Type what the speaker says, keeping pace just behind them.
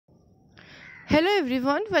Hello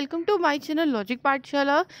everyone, welcome to my channel logic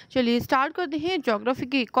पाठशाला। चलिए start करते हैं ज्योग्राफी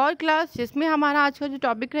की एक और क्लास, जिसमें हमारा आज का जो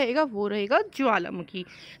टॉपिक रहेगा वो रहेगा ज्वालामुखी।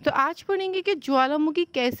 तो आज पढ़ेंगे कि ज्वालामुखी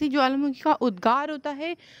कैसी, ज्वालामुखी का उद्गार होता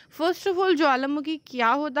है, फर्स्ट ऑफ ऑल ज्वालामुखी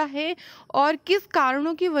क्या होता है और किस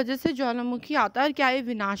कारणों की वजह से ज्वालामुखी आता है और क्या ये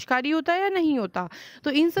विनाशकारी होता है या नहीं होता।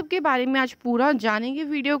 तो इन सब के बारे में आज पूरा जानेंगे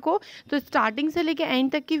वीडियो को। तो स्टार्टिंग से लेकर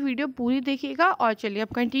एंड तक की वीडियो पूरी देखिएगा। और चलिए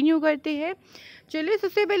अब कंटिन्यू करते हैं। चलिए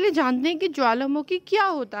सबसे पहले जानते हैं कि ज्वालामुखी क्या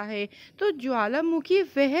होता है। तो ज्वालामुखी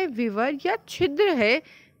वह विवर या छिद्र है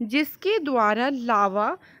जिसके द्वारा लावा,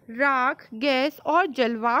 राख, गैस और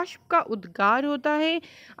जलवाष्प का उद्गार होता है।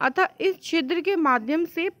 अतः इस छिद्र के माध्यम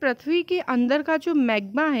से पृथ्वी के अंदर का जो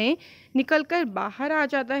मैग्मा है निकलकर बाहर आ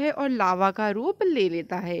जाता है और लावा का रूप ले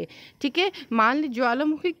लेता है। ठीक है, मान ली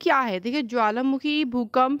ज्वालामुखी क्या है। देखिए, ज्वालामुखी,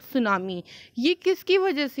 भूकंप, सुनामी, ये किसकी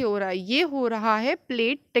वजह से हो रहा है? ये हो रहा है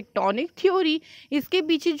प्लेट टेक्टोनिक थ्योरी। इसके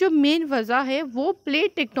पीछे जो मेन वजह है वो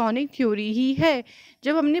प्लेट टेक्टोनिक थ्योरी ही है।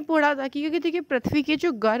 जब हमने पढ़ा था कि क्योंकि देखिए पृथ्वी के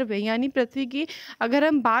जो गर्भ है, यानी पृथ्वी की अगर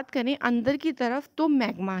हम बात करें अंदर की तरफ, तो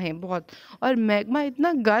मैग्मा है बहुत, और मैग्मा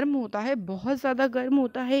इतना गर्म होता है, बहुत ज़्यादा गर्म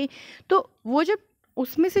होता है। तो वो जब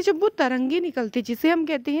उसमें से जब वो तरंगे निकलती हैं, जिसे हम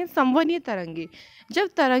कहते हैं संवहनीय तरंगे, जब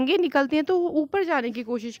तरंगे निकलती हैं तो वो ऊपर जाने की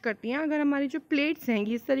कोशिश करती हैं। अगर हमारी जो प्लेट्स हैं,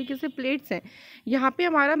 इस तरीके से प्लेट्स हैं, यहाँ पे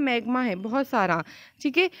हमारा मैग्मा है बहुत सारा,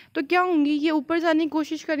 ठीक है, तो क्या होंगी, ये ऊपर जाने की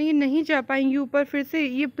कोशिश करेंगे, नहीं जा पाएंगी ऊपर, फिर से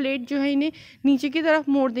ये प्लेट जो है इन्हें नीचे की तरफ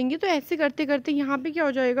मोड़ देंगी। तो ऐसे करते करते यहाँ पे क्या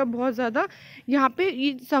हो जाएगा, बहुत ज़्यादा यहाँ पे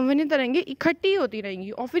ये संवहनीय तरंगे इकट्ठी होती रहेंगी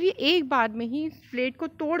और फिर ये एक बार में ही इस प्लेट को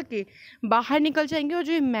तोड़ के बाहर निकल जाएंगे और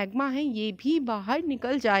जो ये मैग्मा है ये भी बाहर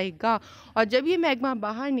निकल जाएगा। और जब ये मैग्मा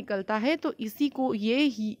बाहर निकलता है तो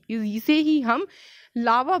इसे ही हम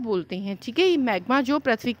लावा बोलते हैं। ठीक है, ये मैग्मा जो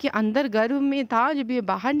पृथ्वी के अंदर गर्भ में था, जब ये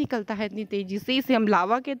बाहर निकलता है इतनी तेजी से, इसे हम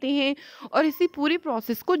लावा कहते हैं और इसी पूरी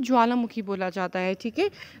प्रोसेस को ज्वालामुखी बोला जाता है। ठीक है,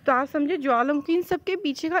 तो आप समझे ज्वालामुखी इन सब के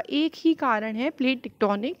पीछे का एक ही कारण है, प्लेट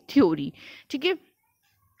टेक्टोनिक थ्योरी। ठीक है,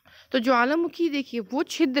 तो ज्वालामुखी देखिए वो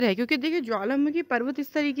छिद्र है, क्योंकि देखिए ज्वालामुखी पर्वत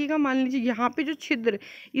इस तरीके का, मान लीजिए यहाँ पे जो छिद्र,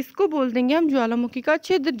 इसको बोल देंगे हम ज्वालामुखी का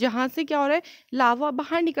छिद्र, जहाँ से क्या हो रहा है, लावा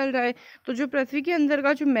बाहर निकल रहा है। तो जो पृथ्वी के अंदर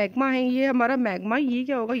का जो मैग्मा है, ये हमारा मैग्मा, ये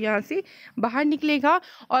क्या होगा, यहाँ से बाहर निकलेगा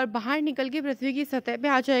और बाहर निकल के पृथ्वी की सतह पर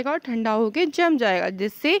आ जाएगा और ठंडा होकर जम जाएगा,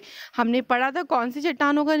 जिससे हमने पढ़ा था कौन सी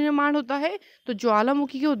चट्टानों का निर्माण होता है, तो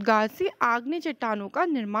ज्वालामुखी के उद्गार से आग्नेय चट्टानों का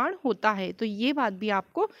निर्माण होता है। तो ये बात भी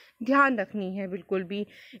आपको ध्यान रखनी है बिल्कुल भी।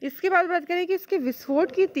 इसके बाद बात करें कि इसके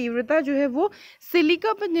विस्फोट की तीव्रता जो है वो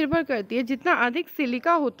सिलिका पर निर्भर करती है। जितना अधिक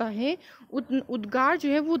सिलिका होता है उद्गार जो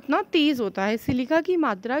है वो उतना तेज होता है। सिलिका की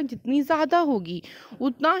मात्रा जितनी ज़्यादा होगी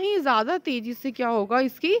उतना ही ज़्यादा तेजी से क्या होगा,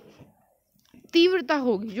 इसकी तीव्रता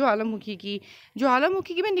होगी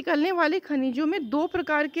ज्वालामुखी में निकलने वाले खनिजों में दो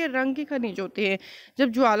प्रकार के रंग के खनिज होते हैं।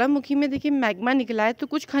 जब ज्वालामुखी में देखिए मैग्मा निकला है तो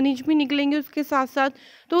कुछ खनिज भी निकलेंगे उसके साथ साथ,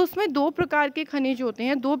 तो उसमें दो प्रकार के खनिज होते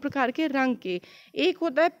हैं, दो प्रकार के रंग के। एक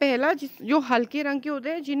होता है पहला जो हल्के रंग के होते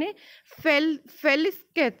हैं, जिन्हें फेलिस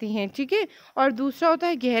कहते हैं, ठीक है, और दूसरा होता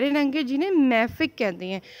है गहरे रंग के, जिन्हें मैफिक कहते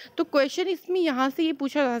हैं। तो क्वेश्चन इसमें यहाँ से ये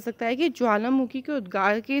पूछा जा सकता है कि ज्वालामुखी के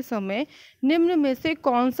उद्गार के समय निम्न में से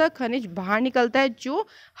कौन सा खनिज बाहर निकलता है जो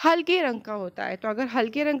हल्के रंग का होता है। तो अगर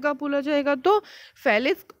हल्के रंग का पूछा जाएगा तो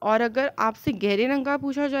फेलिस, और अगर आपसे गहरे रंग का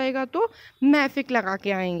पूछा जाएगा तो मैफिक लगा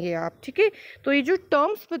के आएंगे आप। ठीक है, तो ये जो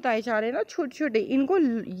टर्म्स बताए जा रहे हैं ना छोटे छोटे, इनको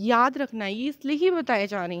याद रखना है, ये इसलिए ही बताए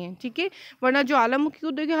जा रहे हैं। ठीक है, वरना ज्वालामुखी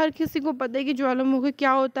को देखिए हर किसी को पता है कि ज्वालामुखी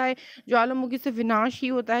क्या होता है, ज्वालामुखी से विनाश ही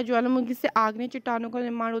होता है, ज्वालामुखी से आग्नेय चट्टानों का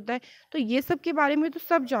निर्माण होता है। तो ये सब के बारे में तो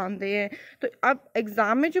सब जानते हैं। तो अब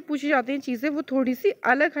एग्जाम में जो पूछी जाती हैं चीज़ें वो थोड़ी सी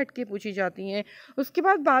अलग हटके पूछी जाती हैं। उसके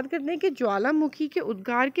बाद बात करते हैं कि ज्वालामुखी के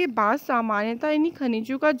उद्गार के बाद सामान्यतः इन्हीं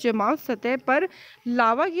खनिजों का जमाव सतह पर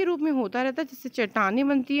लावा के रूप में होता रहता है, जिससे चट्टानें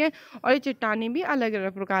बनती हैं और ये चट्टानें भी अलग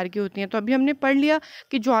अलग प्रकार की होती हैं। तो अभी हमने पढ़ लिया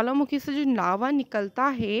कि ज्वालामुखी से जो लावा निकलता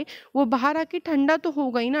है वो बाहर आके ठंडा तो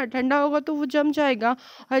होगा ही ना, ठंडा होगा तो वो जम जाएगा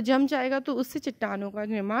और जम जाएगा तो उससे चट्टानों का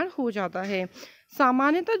निर्माण हो जाता है।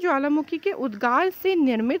 सामान्यतः ज्वालामुखी के उद्गार से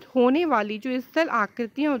निर्मित होने वाली जो स्थल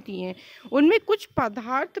आकृतियाँ होती हैं उनमें कुछ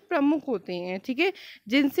पदार्थ प्रमुख होते हैं। ठीक है,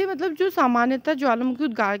 जिनसे मतलब जो सामान्यतः ज्वालामुखी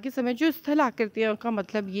उद्गार के समय जो स्थल आकृतियों का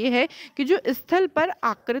मतलब ये है कि जो स्थल पर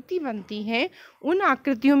आकृति बनती हैं उन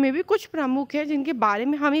आकृतियों में भी कुछ प्रमुख है जिनके बारे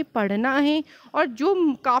में हमें पढ़ना है और जो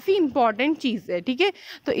काफ़ी इम्पॉर्टेंट चीज़ है। ठीक है,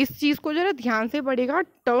 तो इस चीज़ को ज़रा ध्यान से पढ़ेगा,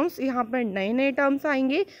 टर्म्स यहाँ पर नए नए टर्म्स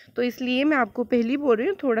आएंगे, तो इसलिए मैं आपको पहले बोल रही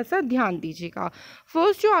हूँ, थोड़ा सा ध्यान दीजिएगा।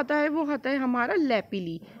 फर्स्ट जो आता है वो आता है हमारा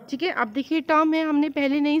लैपिली। ठीक है, अब देखिए टर्म है, हमने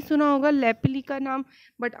पहले नहीं सुना होगा लैपिली का नाम,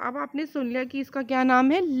 बट अब आपने सुन लिया कि इसका क्या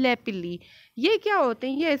नाम है, लैपिली। ये क्या होते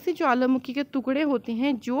हैं, ये ऐसे ज्वालामुखी के टुकड़े होते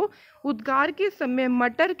हैं जो उद्गार के समय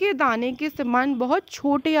मटर के दाने के समान बहुत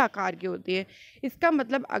छोटे आकार के होते हैं। इसका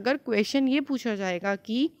मतलब अगर क्वेश्चन ये पूछा जाएगा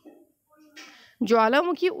कि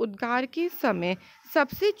ज्वालामुखी उद्गार के समय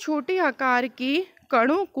सबसे छोटे आकार के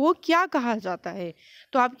कणों को क्या कहा जाता है,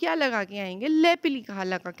 तो आप क्या लगा के आएंगे, लैपिली कहा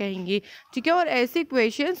लगा कहेंगे। ठीक है, और ऐसे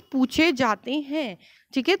क्वेश्चंस पूछे जाते हैं।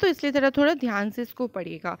 ठीक है, तो इसलिए थोड़ा ध्यान से इसको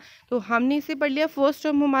पढ़िएगा। तो हमने इसे पढ़ लिया, फर्स्ट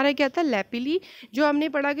टर्म हमारा क्या था, लैपिली। जो हमने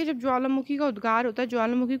पढ़ा कि जब ज्वालामुखी का उद्गार होता है,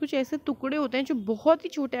 ज्वालामुखी कुछ ऐसे टुकड़े होते हैं जो बहुत ही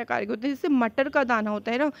छोटे आकार के होते हैं, जैसे मटर का दाना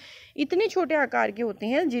होता है ना, इतने छोटे आकार के होते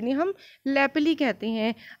हैं जिन्हें हम लैपिली कहते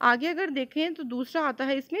हैं। आगे अगर देखें तो दूसरा आता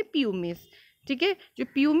है इसमें प्यूमिस। ठीक है, जो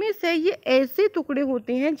प्यूमिस है ये ऐसे टुकड़े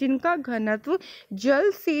होते हैं जिनका घनत्व जल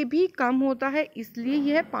से भी कम होता है, इसलिए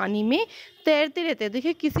यह पानी में तैरते रहते हैं।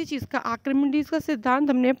 देखिए किसी चीज़ का आर्किमिडीज का सिद्धांत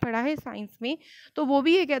हमने पढ़ा है साइंस में, तो वो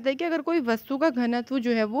भी ये कहता है कि अगर कोई वस्तु का घनत्व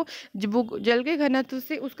जो है वो जल के घनत्व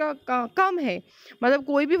से उसका कम है, मतलब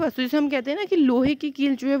कोई भी वस्तु, जैसे हम कहते हैं ना कि लोहे की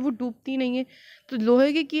कील जो है वो डूबती नहीं है, तो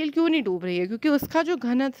लोहे की कील क्यों नहीं डूब रही है, क्योंकि उसका जो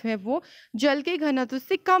घनत्व है वो जल के घनत्व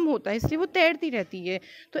से कम होता है, इसलिए वो तैरती रहती है।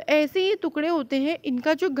 तो ऐसे ये टुकड़े होते हैं,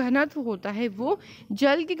 इनका जो घनत्व होता है वो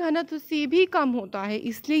जल के घनत्व से भी कम होता है,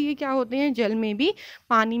 इसलिए ये क्या होते हैं, जल में भी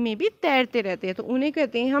पानी में भी तैरते रहते हैं। तो उन्हें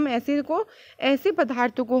कहते हैं हम ऐसे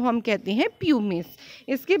पदार्थों को हम कहते हैं प्यूमिस।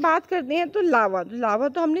 इसके बात करते हैं तो लावा। तो लावा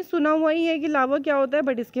तो हमने सुना हुआ ही है कि लावा क्या होता है,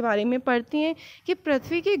 बट इसके बारे में पढ़ते हैं कि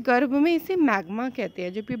पृथ्वी के गर्भ में इसे मैग्मा कहते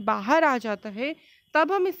हैं, जब ये बाहर आ जाता है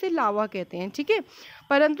तब हम इसे लावा कहते हैं। ठीक है,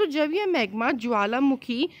 परंतु जब यह मैग्मा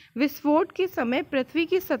ज्वालामुखी विस्फोट के समय पृथ्वी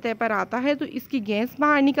की सतह पर आता है तो इसकी गैस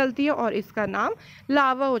बाहर निकलती है और इसका नाम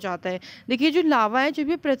लावा हो जाता है। देखिए जो लावा है, जब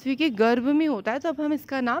ये पृथ्वी के गर्भ में होता है तब हम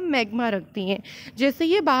इसका नाम मैग्मा रखते हैं। जैसे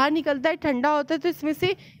ये बाहर निकलता है, ठंडा होता है, तो इसमें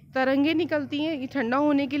से तरंगे निकलती हैं, ये ठंडा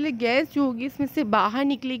होने के लिए गैस जो होगी इसमें से बाहर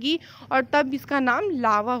निकलेगी और तब इसका नाम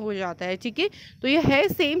लावा हो जाता है। ठीक है, तो ये है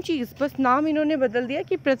सेम चीज़, बस नाम इन्होंने बदल दिया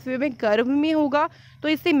कि पृथ्वी में गर्भ में होगा तो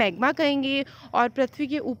इसे मैग्मा कहेंगे और पृथ्वी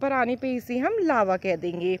के ऊपर आने पे इसे हम लावा कह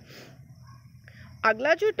देंगे।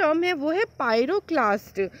 अगला जो टर्म है वो है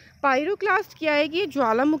पायरोक्लास्ट। पायरोक्लास्ट क्या है कि ये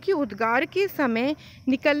ज्वालामुखी उद्गार के समय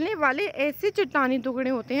निकलने वाले ऐसे चट्टानी टुकड़े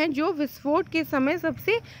होते हैं जो विस्फोट के समय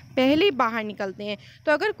सबसे पहले बाहर निकलते हैं।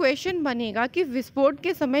 तो अगर क्वेश्चन बनेगा कि विस्फोट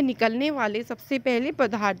के समय निकलने वाले सबसे पहले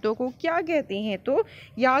पदार्थों को क्या कहते हैं, तो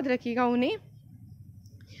याद रखिएगा उन्हें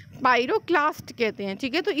पायरोक्लास्ट कहते हैं।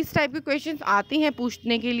 ठीक है, तो इस टाइप के क्वेश्चंस आते हैं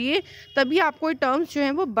पूछने के लिए, तभी आपको ये टर्म्स जो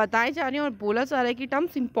हैं वो बताए जा रहे हैं और बोला जा रहा है कि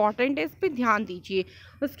टर्म्स इंपॉर्टेंट है, इस पर ध्यान दीजिए।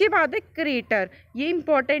 उसके बाद है क्रेटर, ये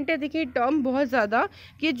इंपॉर्टेंट है, देखिए टर्म बहुत ज़्यादा,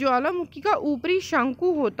 कि ज्वालामुखी का ऊपरी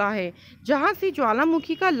शंकु होता है जहाँ से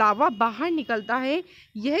ज्वालामुखी का लावा बाहर निकलता है,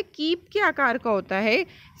 यह कीप के आकार का होता है।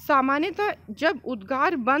 सामान्यतः जब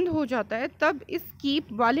उद्गार बंद हो जाता है तब इस कीप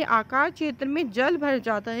वाले आकार क्षेत्र में जल भर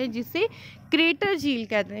जाता है, जिसे क्रेटर झील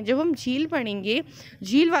कहते हैं। जब हम झील पढ़ेंगे,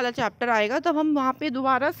 झील वाला चैप्टर आएगा, तब हम वहाँ पे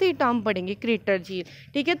दोबारा से टर्म पढ़ेंगे क्रेटर झील।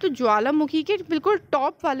 ठीक है, तो ज्वालामुखी के बिल्कुल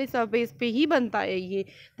टॉप वाले सरफेस पे ही बनता है ये।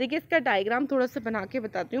 देखिए इसका डायग्राम थोड़ा सा बना के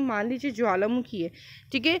बताती हूँ। मान लीजिए ज्वालामुखी है,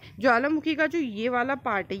 ठीक है, ज्वालामुखी का जो ये वाला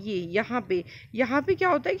पार्ट है, ये यहाँ पे क्या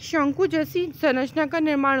होता है, शंकु जैसी संरचना का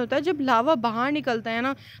निर्माण होता है। जब लावा बाहर निकलता है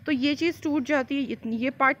ना, तो ये चीज़ टूट जाती है, ये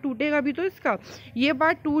पार्ट टूटेगा भी, तो इसका ये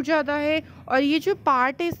पार्ट टूट जाता है और ये जो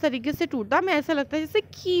पार्ट है इस तरीके से टूटता है, हमें ऐसा लगता है जैसे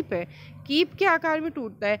कीप है, कीप के आकार में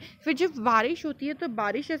टूटता है। फिर जब बारिश होती है तो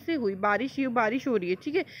बारिश ऐसे हुई, बारिश हो रही है,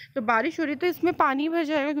 ठीक है, तो बारिश हो रही है तो इसमें पानी भर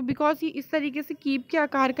जाएगा, बिकॉज ये इस तरीके से कीप के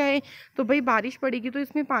आकार का है, तो भाई बारिश पड़ेगी तो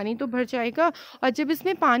इसमें पानी तो भर जाएगा, और जब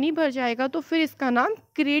इसमें पानी भर जाएगा तो फिर इसका नाम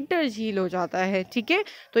क्रेटर झील हो जाता है। ठीक है,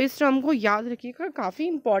 तो इस टर्म को याद रखिएगा, काफ़ी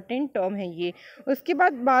इंपॉर्टेंट टर्म है ये। उसके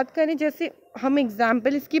बाद बात करें, जैसे हम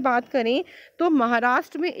एग्जाम्पल इसकी बात करें तो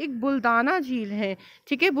महाराष्ट्र में एक बुल्दाना झील है।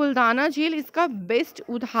 ठीक है, बुल्दाना झील इसका बेस्ट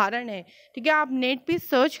उदाहरण है। ठीक है, आप नेट पे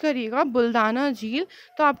सर्च करिएगा बुल्दाना झील,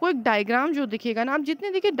 तो आपको एक डायग्राम जो दिखेगा ना, आप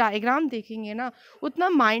जितने देखिए डायग्राम देखेंगे ना उतना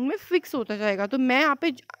माइंड में फिक्स होता जाएगा। तो मैं यहाँ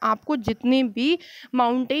पे आपको जितने भी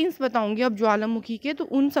माउंटेन्स बताऊंगी अब ज्वालामुखी के, तो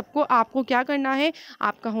उन सबको आपको क्या करना है,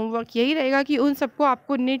 आपका होमवर्क यही रहेगा कि उन सबको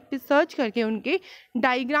आपको नेट पे सर्च करके उनके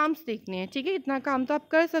डायग्राम्स देखने हैं। ठीक है, इतना काम तो आप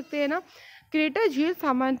कर सकते हैं ना। क्रेटर झील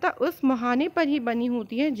सामान्यतः उस मुहाने पर ही बनी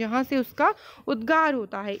होती है जहाँ से उसका उद्गार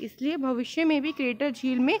होता है, इसलिए भविष्य में भी क्रेटर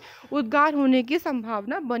झील में उद्गार होने की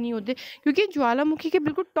संभावना बनी होती है, क्योंकि ज्वालामुखी के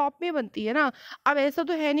बिल्कुल टॉप में बनती है ना। अब ऐसा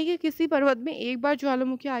तो है नहीं कि किसी पर्वत में एक बार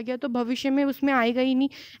ज्वालामुखी आ गया तो भविष्य में उसमें आएगा ही नहीं,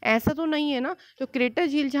 ऐसा तो नहीं है ना। तो क्रेटर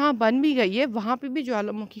झील जहाँ बन भी गई है वहाँ पे भी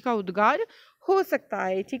ज्वालामुखी का उद्गार हो सकता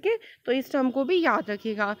है, ठीक है। तो इस टर्म को भी याद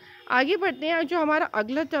रखिएगा। आगे बढ़ते हैं, जो हमारा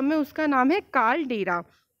अगला टर्म है उसका नाम है कालडेरा।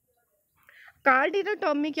 कालडेरा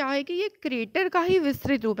टर्म में क्या है कि ये क्रेटर का ही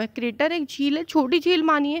विस्तृत रूप है। क्रेटर एक झील है, छोटी झील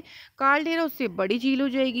मानिए, कालडेरा उससे बड़ी झील हो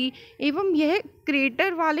जाएगी, एवं यह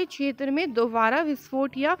क्रेटर वाले क्षेत्र में दोबारा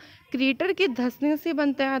विस्फोट या क्रेटर के धंसने से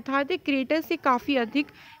बनता है, अर्थात ये क्रेटर से काफ़ी अधिक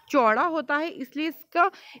चौड़ा होता है, इसलिए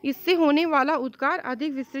इससे होने वाला उद्गार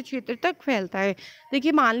अधिक विस्तृत क्षेत्र तक फैलता है।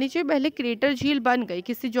 देखिए, मान लीजिए पहले क्रेटर झील बन गई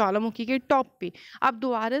किसी ज्वालामुखी के टॉप पे, अब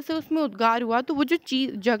दोबारा से उसमें उद्गार हुआ तो वो जो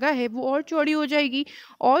जगह है वो और चौड़ी हो जाएगी,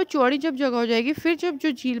 और चौड़ी जब जगह हो जाएगी फिर जब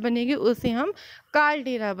जो झील बनेगी उसे हम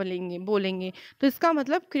कालडेरा बोलेंगे। तो इसका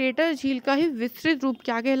मतलब क्रेटर झील का ही विस्तृत रूप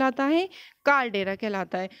क्या कहलाता है? कालडेरा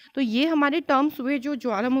कहलाता है। तो ये हमारे टर्म्स हुए जो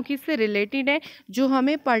ज्वालामुखी से रिलेटेड है, जो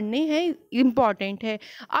हमें पढ़ने हैं, इम्पॉर्टेंट है।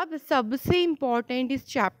 अब सबसे इम्पॉर्टेंट इस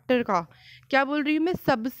चैप्टर का क्या बोल रही हूँ मैं,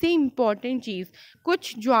 सबसे इम्पॉर्टेंट चीज़,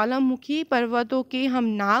 कुछ ज्वालामुखी पर्वतों के हम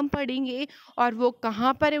नाम पढ़ेंगे और वो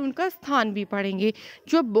कहाँ पर है उनका स्थान भी पढ़ेंगे,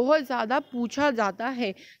 जो बहुत ज़्यादा पूछा जाता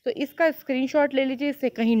है। तो इसका स्क्रीनशॉट ले लीजिए, इसे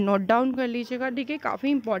कहीं नोट डाउन कर लीजिएगा, ठीक है, काफ़ी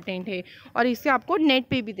इंपॉर्टेंट है और इसे आपको नेट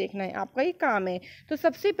पे भी देखना है, आपका ही काम है। तो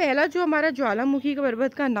सबसे पहला जो हमारा ज्वालामुखी के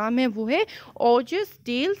पर्वत का नाम है वो है ओजस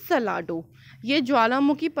डेल सलाडो। ये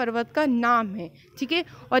ज्वालामुखी पर्वत का नाम है, ठीक है,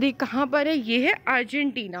 और ये कहाँ पर है? ये है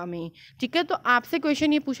अर्जेंटीना में, ठीक है। तो आपसे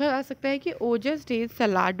क्वेश्चन ये पूछा जा सकता है कि ओजस डेल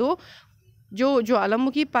सलाडो जो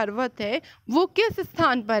ज्वालामुखी पर्वत है वो किस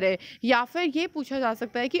स्थान पर है, या फिर ये पूछा जा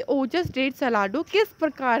सकता है कि ओजस डेल सलाडो किस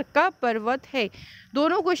प्रकार का पर्वत है।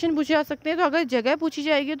 दोनों क्वेश्चन पूछे जा सकते हैं। तो अगर जगह पूछी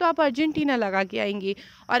जाएगी तो आप अर्जेंटीना लगा के आएंगे,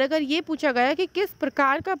 और अगर ये पूछा गया कि किस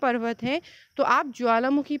प्रकार का पर्वत है तो आप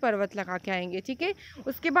ज्वालामुखी पर्वत लगा के आएंगे, ठीक है।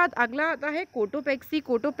 उसके बाद अगला आता है कोटोपेक्सी।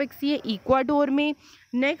 कोटोपेक्सी है इक्वाडोर में।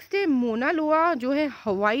 नेक्स्ट है मोना लोआ जो है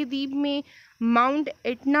हवाई द्वीप में। माउंट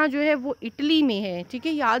एटना जो है वो इटली में है, ठीक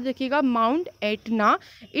है, याद रखिएगा, माउंट एटना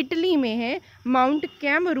इटली में है। माउंट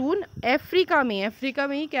कैमरून अफ्रीका में, अफ्रीका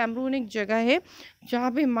में ही कैमरून एक जगह है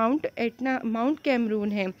जहाँ पे माउंट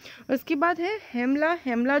कैमरून है। उसके बाद है हेमला।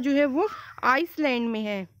 हेमला जो है वो आइसलैंड में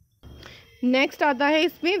है। नेक्स्ट आता है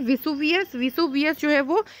इसमें विसुवियस। विसुवियस जो है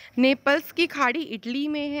वो नेपल्स की खाड़ी इटली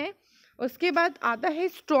में है। उसके बाद आता है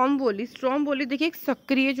स्ट्रोम्बोली। स्ट्रोम्बोली देखिए एक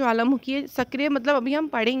सक्रिय ज्वालामुखी है। सक्रिय मतलब अभी हम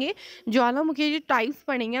पढ़ेंगे ज्वालामुखी जो टाइप्स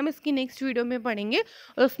पढ़ेंगे हम इसकी नेक्स्ट वीडियो में पढ़ेंगे,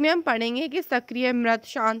 उसमें हम पढ़ेंगे कि सक्रिय, मृत,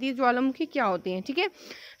 शांति ज्वालामुखी क्या होती हैं, ठीक है।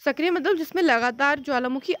 सक्रिय मतलब जिसमें लगातार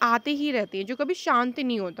ज्वालामुखी आते ही रहती है, जो कभी शांत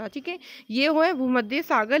नहीं होता, ठीक है। ये हो है भूमध्य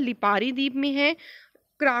सागर लिपारी द्वीप में है।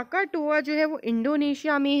 क्राकाटोआ जो है वो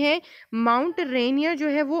इंडोनेशिया में है। माउंट रेनियर जो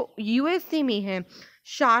है वो यूएसए में है।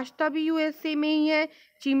 शास्ता भी यूएसए में ही है।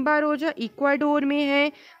 चिम्बारोजा इक्वाडोर में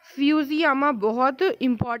है। फ्यूजियामा बहुत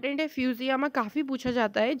इंपॉर्टेंट है, फ्यूजियामा काफ़ी पूछा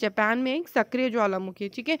जाता है, जापान में एक सक्रिय ज्वालामुखी,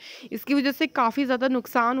 ठीक है, इसकी वजह से काफ़ी ज़्यादा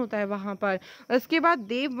नुकसान होता है वहाँ पर। उसके बाद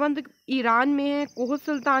देवबंद ईरान में है। कोह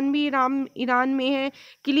सुल्तान भी ईरान में है।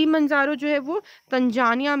 किलीमंजारो जो है वो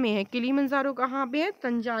तंजानिया में है। किलीमंजारो कहाँ पे है?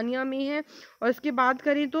 तंजानिया में है। और इसके बाद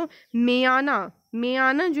करें तो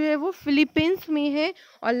मेयाना जो है वो फिलीपींस में है।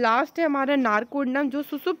 और लास्ट है हमारा नारकोंडम जो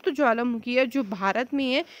सुसुप्त ज्वालामुखी है, जो भारत में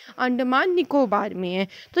है, अंडमान निकोबार में है।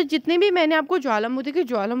 तो जितने भी मैंने आपको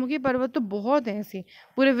ज्वालामुखी पर्वत तो बहुत हैं ऐसे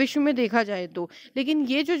पूरे विश्व में देखा जाए तो, लेकिन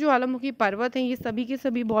ये जो ज्वालामुखी पर्वत हैं ये सभी के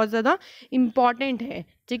सभी बहुत ज़्यादा इम्पॉर्टेंट है,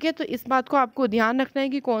 ठीक है। तो इस बात को आपको ध्यान रखना है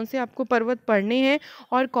कि कौन से आपको पर्वत पढ़ने हैं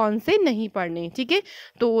और कौन से नहीं पढ़ने, ठीक है।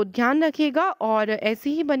 तो ध्यान रखिएगा और ऐसे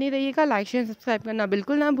ही बने रहिएगा। लाइक शेयर सब्सक्राइब करना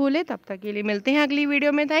बिल्कुल ना भूलें। तब तक के लिए मिलते हैं अगली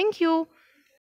वीडियो में। Thank you.